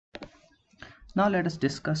Now let us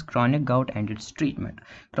discuss chronic gout and its treatment.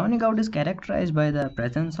 Chronic gout is characterized by the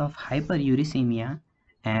presence of hyperuricemia,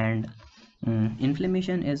 and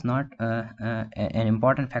inflammation is not an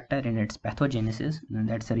important factor in its pathogenesis.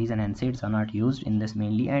 That's the reason NSAIDs are not used in this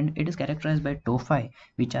mainly, and it is characterized by tophi,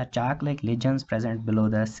 which are chalk-like lesions present below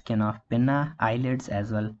the skin of pinna, eyelids,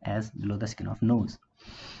 as well as below the skin of nose.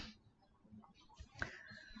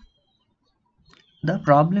 The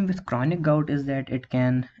problem with chronic gout is that it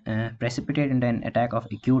can precipitate into an attack of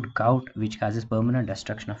acute gout, which causes permanent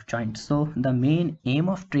destruction of joints. So the main aim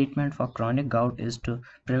of treatment for chronic gout is to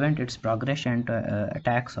prevent its progression to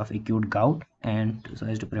attacks of acute gout, and so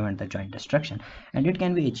as to prevent the joint destruction. And it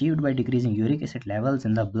can be achieved by decreasing uric acid levels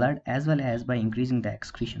in the blood, as well as by increasing the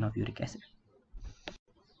excretion of uric acid.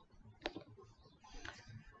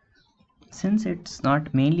 Since it's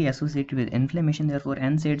not mainly associated with inflammation, therefore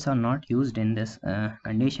NSAIDs are not used in this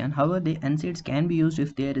condition. However, the NSAIDs can be used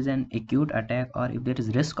if there is an acute attack, or if there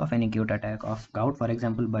is risk of an acute attack of gout, for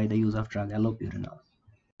example by the use of drug allopurinol.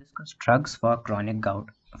 Discuss drugs for chronic gout.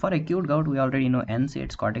 For acute gout, we already know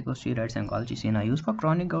NSAIDs, corticosteroids, and colchicine are used. For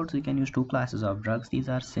chronic gouts, we can use two classes of drugs. These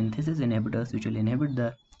are synthesis inhibitors, which will inhibit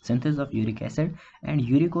the synthesis of uric acid, and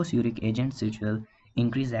uricosuric agents, which will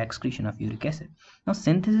increase the excretion of uric acid. Now,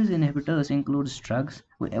 synthesis inhibitors includes drugs.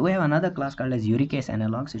 We have another class called as uricase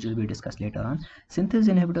analogues, which will be discussed later on. Synthesis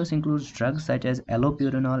inhibitors includes drugs such as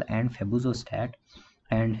allopurinol and febuzostat,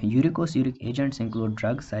 and uricosuric agents include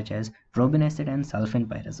drugs such as probenecid and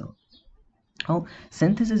sulfenpyrazole. Now,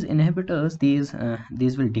 synthesis inhibitors,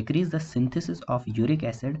 these will decrease the synthesis of uric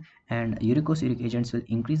acid, and uricosuric agents will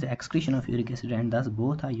increase the excretion of uric acid, and thus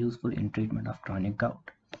both are useful in treatment of chronic gout.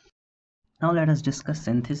 Now let us discuss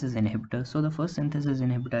synthesis inhibitors. So the first synthesis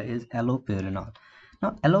inhibitor is allopurinol.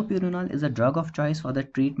 Now allopurinol is a drug of choice for the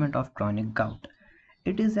treatment of chronic gout.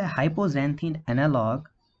 It is a hypoxanthine analog,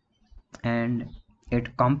 and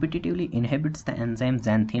it competitively inhibits the enzyme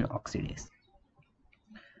xanthine oxidase.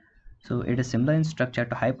 So it is similar in structure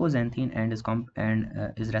to hypoxanthine, and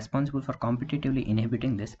is responsible for competitively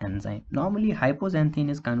inhibiting this enzyme. Normally hypoxanthine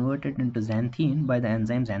is converted into xanthine by the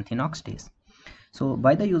enzyme xanthine oxidase. So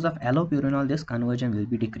by the use of allopurinol, this conversion will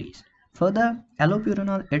be decreased. Further,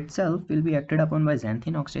 allopurinol itself will be acted upon by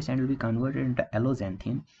xanthine oxidase and will be converted into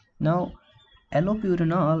alloxanthine. Now,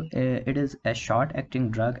 allopurinol, it is a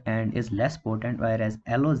short-acting drug and is less potent, whereas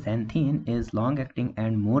alloxanthine is long-acting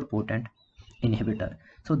and more potent inhibitor.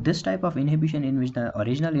 So this type of inhibition, in which the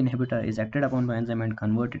original inhibitor is acted upon by enzyme and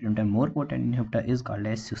converted into a more potent inhibitor, is called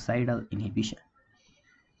as suicidal inhibition.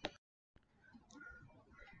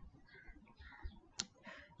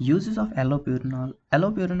 Uses of allopurinol.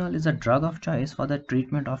 Allopurinol is a drug of choice for the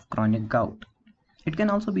treatment of chronic gout. It can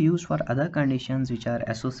also be used for other conditions which are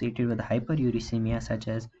associated with hyperuricemia, such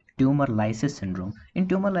as tumor lysis syndrome. In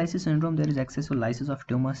tumor lysis syndrome, there is excessive lysis of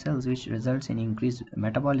tumor cells, which results in increased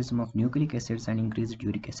metabolism of nucleic acids and increased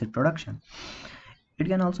uric acid production. It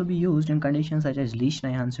can also be used in conditions such as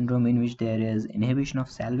Leach-Nyhan syndrome, in which there is inhibition of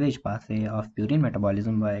salvage pathway of purine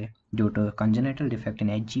metabolism due to congenital defect in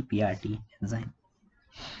HGPRT enzyme.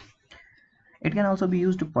 It can also be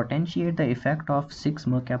used to potentiate the effect of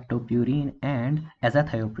 6-mercaptopurine and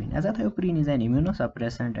azathioprine. Azathioprine is an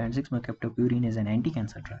immunosuppressant, and 6-mercaptopurine is an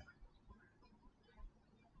anti-cancer drug.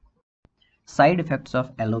 Side effects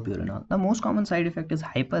of allopurinol. The most common side effect is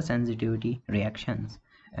hypersensitivity reactions.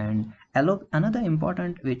 And another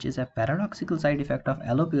important, which is a paradoxical side effect of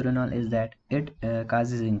allopurinol, is that it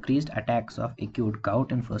causes increased attacks of acute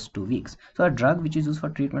gout in first 2 weeks. So a drug which is used for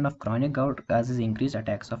treatment of chronic gout causes increased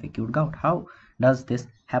attacks of acute gout. How does this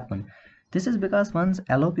happen? This is because once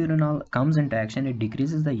allopurinol comes into action, it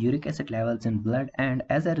decreases the uric acid levels in blood, and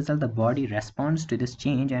as a result the body responds to this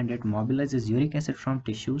change and it mobilizes uric acid from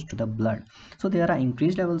tissues to the blood. So there are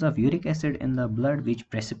increased levels of uric acid in the blood, which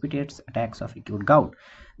precipitates attacks of acute gout.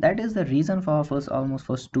 That is the reason for almost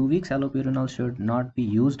first 2 weeks allopurinol should not be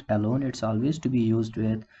used alone. It's always to be used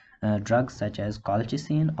with drugs such as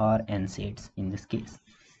colchicine or NSAIDs in this case.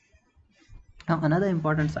 Now another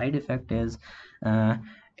important side effect is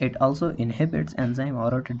it also inhibits enzyme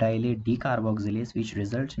orotidylate decarboxylase, which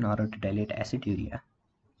results in orotidylate aciduria.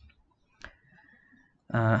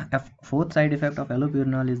 A fourth side effect of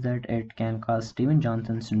allopurinol is that it can cause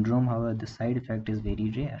Stevens-Johnson syndrome. However, this side effect is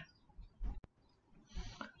very rare.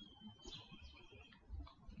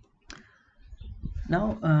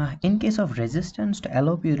 Now, in case of resistance to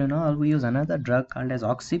allopurinol, we use another drug called as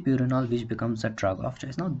oxypurinol, which becomes a drug of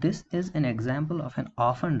choice. Now, this is an example of an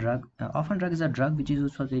orphan drug. Orphan drug is a drug which is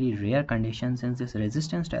used for very rare conditions, since this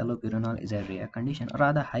resistance to allopurinol is a rare condition, or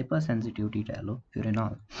rather hypersensitivity to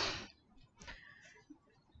allopurinol.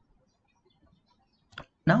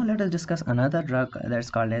 Now let us discuss another drug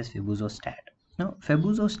that's called as febuxostat. Now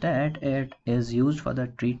febuxostat, it is used for the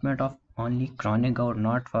treatment of only chronic gout,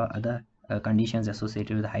 not for other conditions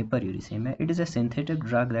associated with hyperuricemia. It is a synthetic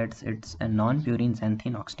drug it's a non-purine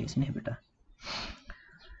xanthine oxidase inhibitor.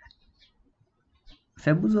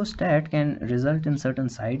 Febuxostat can result in certain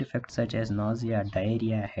side effects such as nausea,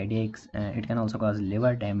 diarrhea, headaches. It can also cause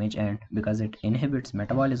liver damage, and because it inhibits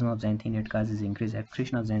metabolism of xanthine, it causes increased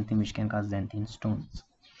excretion of xanthine, which can cause xanthine stones.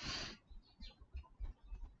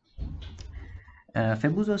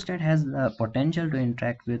 Febuxostat has the potential to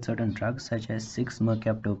interact with certain drugs such as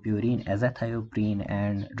 6-mercaptopurine, azathioprine,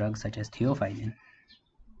 and drugs such as theophylline.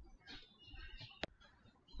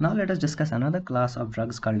 Now let us discuss another class of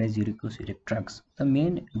drugs called as uricosuric drugs. The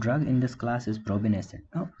main drug in this class is probenecid.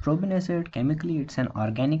 Now, probenecid, chemically it's an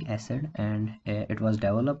organic acid, and it was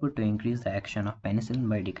developed to increase the action of penicillin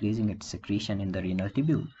by decreasing its secretion in the renal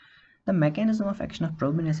tubule. The mechanism of action of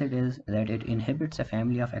probenecid is that it inhibits a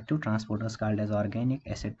family of active transporters called as organic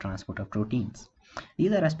acid transporter proteins.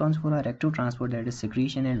 These are responsible for active transport, that is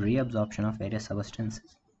secretion and reabsorption of various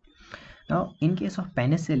substances. Now, in case of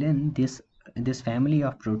penicillin, this family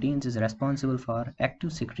of proteins is responsible for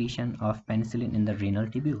active secretion of penicillin in the renal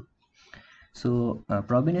tubule. So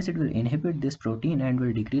probenecid will inhibit this protein and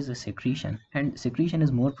will decrease the secretion, and secretion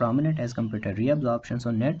is more prominent as compared to reabsorption,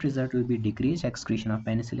 so net result will be decreased excretion of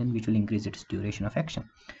penicillin, which will increase its duration of action.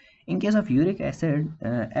 In case of uric acid,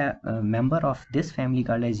 a member of this family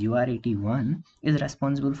called as UR81 is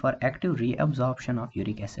responsible for active reabsorption of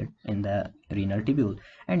uric acid in the renal tubule,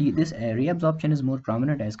 and this reabsorption is more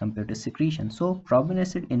prominent as compared to secretion. So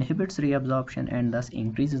probenecid inhibits reabsorption and thus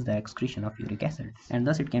increases the excretion of uric acid, and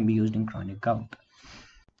thus it can be used in chronic gout.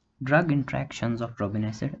 Drug interactions of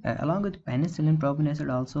probenecid, along with penicillin,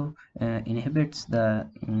 probenecid also inhibits the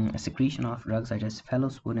secretion of drugs such as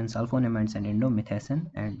phylosporin, sulfonamides, and indomethacin,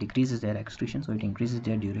 and decreases their excretion, so it increases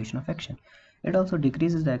their duration of action. It also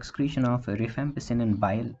decreases the excretion of rifampicin in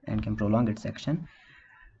bile and can prolong its action.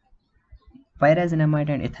 Pyrazinamide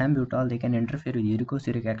and ethambutol, they can interfere with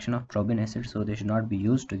uricosuric action of probenecid, so they should not be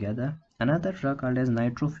used together. Another drug called as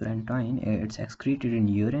nitrofurantoin, it's excreted in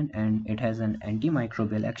urine, and it has an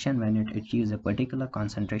antimicrobial action when it achieves a particular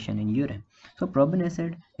concentration in urine. So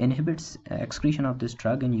probenecid inhibits excretion of this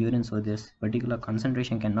drug in urine, so this particular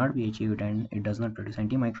concentration cannot be achieved, and it does not produce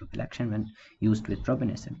antimicrobial action when used with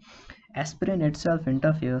probenecid. Aspirin itself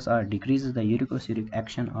interferes or decreases the uricosuric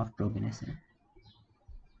action of probenecid.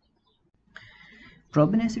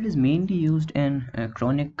 Probenecid is mainly used in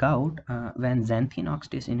chronic gout when xanthine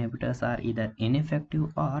oxidase inhibitors are either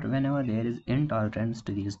ineffective or whenever there is intolerance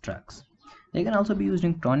to these drugs. They can also be used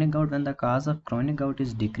in chronic gout when the cause of chronic gout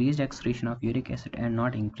is decreased excretion of uric acid and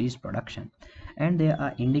not increased production. And they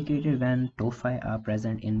are indicated when tophi are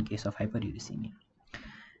present in case of hyperuricemia.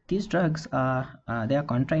 These drugs they are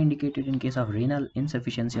contraindicated in case of renal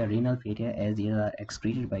insufficiency or renal failure, as these are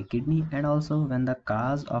excreted by kidney, and also when the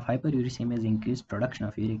cause of hyperuricemia is increased production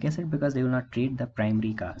of uric acid, because they will not treat the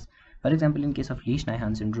primary cause. For example, in case of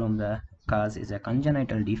Lesch-Nyhan syndrome, the cause is a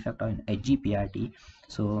congenital defect or an HGPRT,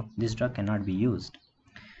 so this drug cannot be used.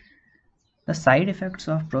 The side effects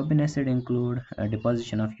of probenecid include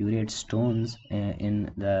deposition of urate stones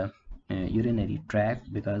in the urinary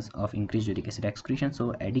tract because of increased uric acid excretion,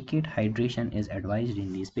 so adequate hydration is advised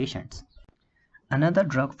in these patients. Another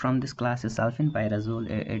drug from this class is sulfenpyrazole.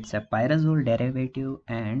 It's a pyrazole derivative,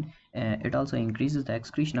 and it also increases the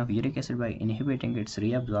excretion of uric acid by inhibiting its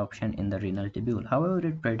reabsorption in the renal tubule. However,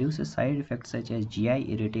 it produces side effects such as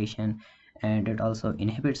GI irritation, and it also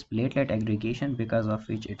inhibits platelet aggregation, because of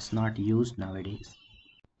which it's not used nowadays.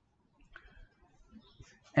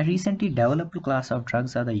 A recently developed class of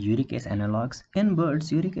drugs are the uricase analogues. In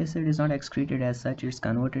birds, uric acid is not excreted as such, it's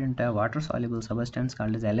converted into a water-soluble substance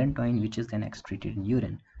called as allantoin, which is then excreted in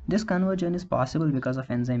urine. This conversion is possible because of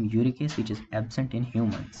enzyme uricase, which is absent in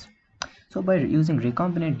humans. So by using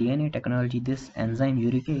recombinant DNA technology, this enzyme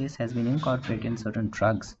uricase has been incorporated in certain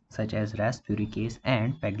drugs such as raspuricase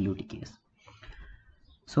and pegluticase.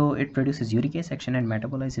 So it produces uricase action and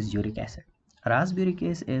metabolizes uric acid.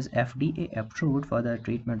 Raspuricase is FDA approved for the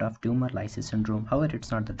treatment of tumor lysis syndrome. However,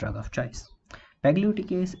 it's not the drug of choice.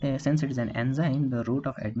 Pegluticase, since it is an enzyme, the route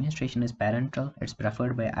of administration is parenteral. It's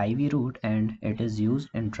preferred by IV route, and it is used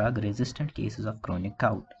in drug-resistant cases of chronic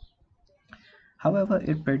gout. However,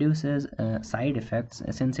 it produces side effects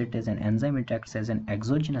since it is an enzyme. It acts as an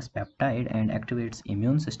exogenous peptide and activates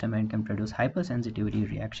immune system and can produce hypersensitivity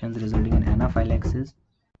reactions resulting in anaphylaxis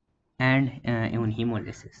and even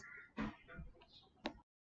hemolysis.